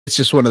it's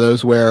just one of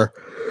those where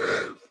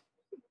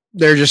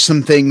there are just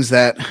some things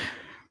that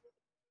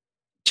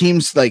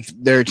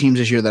there are teams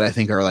this year that I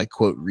think are like,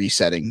 quote,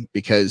 resetting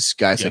because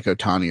guys like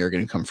Ohtani are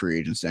going to come free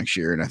agents next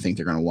year. And I think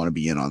they're going to want to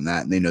be in on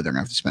that. And they know they're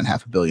going to have to spend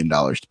 $500 million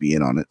to be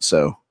in on it.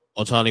 So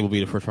Ohtani will be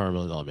the first $500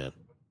 million man.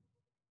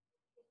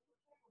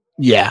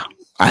 Yeah.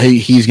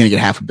 He's going to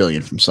get $500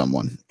 million from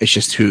someone. It's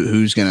just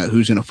who's going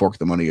to fork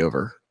the money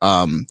over.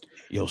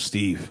 Yo,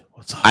 Steve,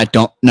 what's up? I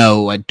don't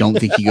know. I don't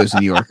think he goes to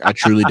New York. I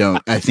truly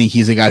don't. I think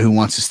he's a guy who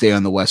wants to stay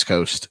on the West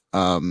Coast.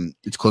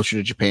 It's closer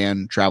to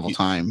Japan, travel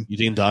time. You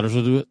think Dodgers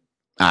will do it?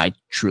 I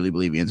truly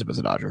believe he ends up as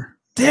a Dodger.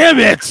 Damn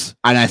it!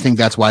 And I think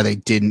that's why they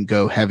didn't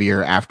go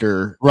heavier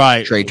after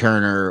Trey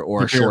Turner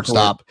or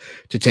shortstop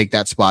to take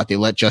that spot. They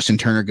let Justin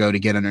Turner go to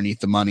get underneath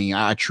the money.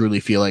 I truly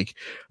feel like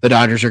the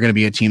Dodgers are going to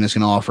be a team that's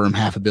going to offer him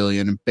 $500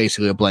 million and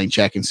basically a blank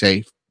check and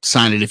say,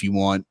 sign it if you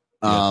want.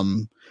 Yeah.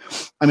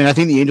 I mean, I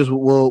think the Angels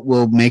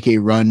will make a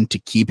run to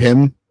keep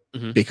him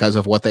because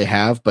of what they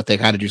have, but they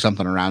got to do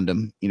something around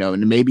him,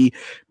 and maybe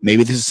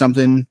this is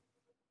something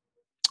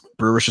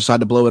Brewers decide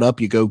to blow it up.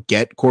 You go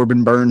get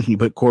Corbin Burns and you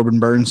put Corbin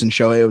Burns and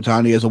Shohei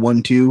Ohtani as a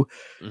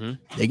 1-2.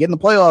 They get in the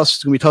playoffs.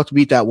 It's going to be tough to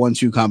beat that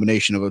 1-2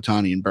 combination of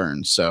Ohtani and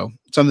Burns. So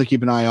something to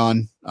keep an eye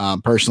on.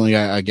 Personally,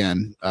 I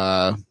think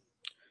I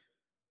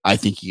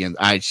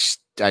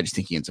just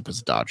think he ends up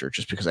as a Dodger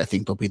just because I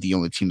think they'll be the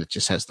only team that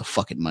just has the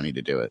fucking money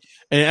to do it.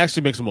 And it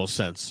actually makes the most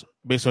sense.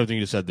 Based on everything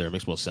you just said there, it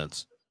makes most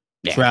sense.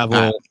 Yeah.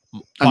 Travel.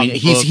 I mean,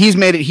 he's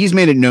made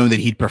it known that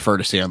he'd prefer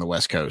to stay on the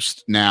West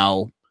Coast.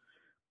 Now,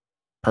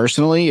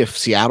 personally, if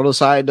Seattle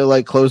decided to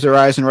like close their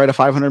eyes and write a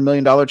 $500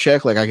 million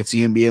check, like I could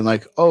see him being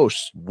like, "Oh,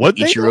 what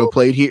Ichiro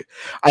played here."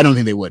 I don't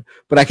think they would,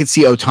 but I could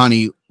see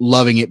Ohtani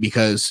loving it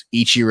because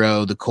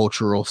Ichiro, the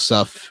cultural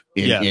stuff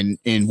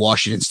in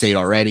Washington State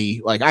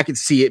already. Like I could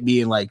see it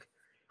being like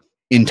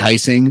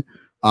enticing.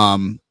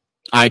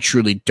 I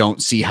truly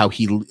don't see how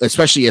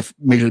especially if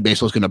Major League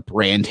Baseball is going to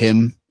brand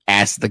him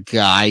as the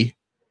guy,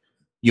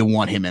 you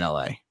want him in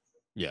LA.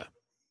 Yeah.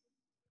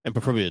 And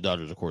preferably the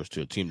Dodgers, of course,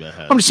 to a team that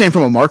has. I'm just saying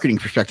from a marketing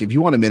perspective,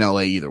 you want him in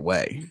LA either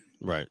way.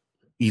 Right.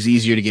 He's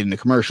easier to get into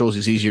commercials.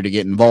 He's easier to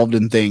get involved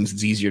in things.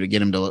 It's easier to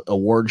get him to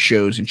award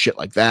shows and shit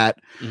like that.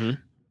 And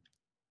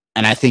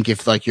I think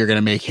if like you're going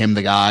to make him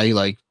the guy,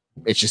 like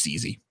it's just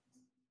easy.